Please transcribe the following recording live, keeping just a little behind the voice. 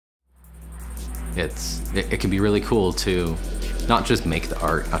It can be really cool to not just make the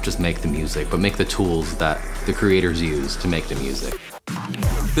art, not just make the music, but make the tools that the creators use to make the music.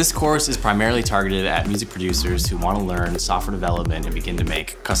 This course is primarily targeted at music producers who want to learn software development and begin to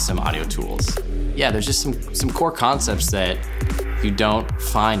make custom audio tools. Yeah, there's just some core concepts that you don't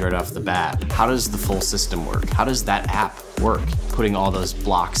find right off the bat. How does the full system work? How does that app work? Putting all those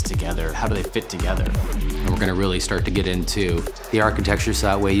blocks together, how do they fit together? And we're gonna really start to get into the architecture so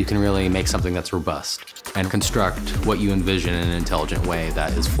that way you can really make something that's robust and construct what you envision in an intelligent way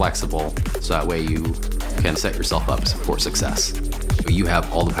that is flexible so that way you can set yourself up for success. You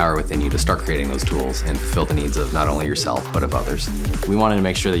have all the power within you to start creating those tools and fulfill the needs of not only yourself, but of others. We wanted to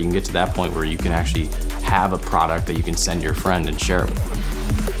make sure that you can get to that point where you can actually have a product that you can send your friend and share it with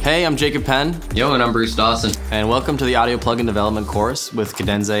them. Hey, I'm Jacob Penn. Yo, and I'm Bruce Dawson. And welcome to the Audio Plugin Development course with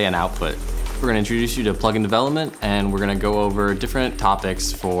Kadenze and Output. We're gonna introduce you to plugin development, and we're gonna go over different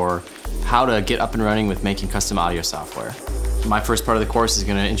topics for how to get up and running with making custom audio software. My first part of the course is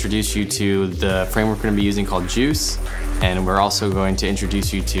gonna introduce you to the framework we're gonna be using called JUCE, and we're also going to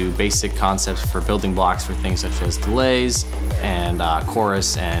introduce you to basic concepts for building blocks for things such as delays and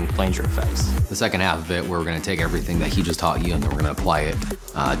chorus and flanger effects. The second half of it, we're gonna take everything that he just taught you and then we're gonna apply it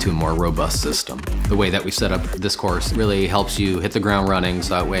to a more robust system. The way that we set up this course really helps you hit the ground running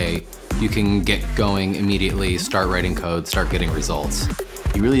so that way you can get going immediately, start writing code, start getting results.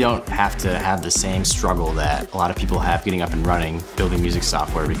 You really don't have to have the same struggle that a lot of people have getting up and running, building music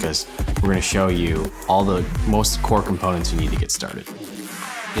software, because we're gonna show you all the most core components you need to get started.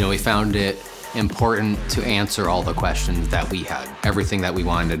 You know, we found it important to answer all the questions that we had. Everything that we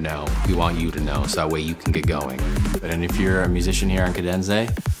wanted to know, we want you to know, so that way you can get going. And if you're a musician here on Kadenze,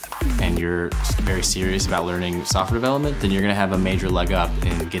 and you're very serious about learning software development, then you're gonna have a major leg up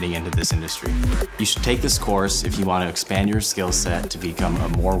in getting into this industry. You should take this course if you want to expand your skill set to become a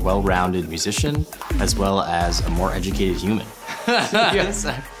more well-rounded musician, as well as a more educated human. Yes.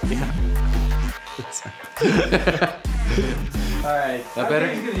 Yeah. All right.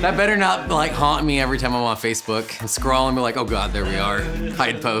 That better not like haunt me every time I'm on Facebook and scroll and be like, oh God, there we are,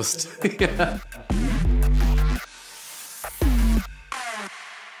 hide post. Yeah.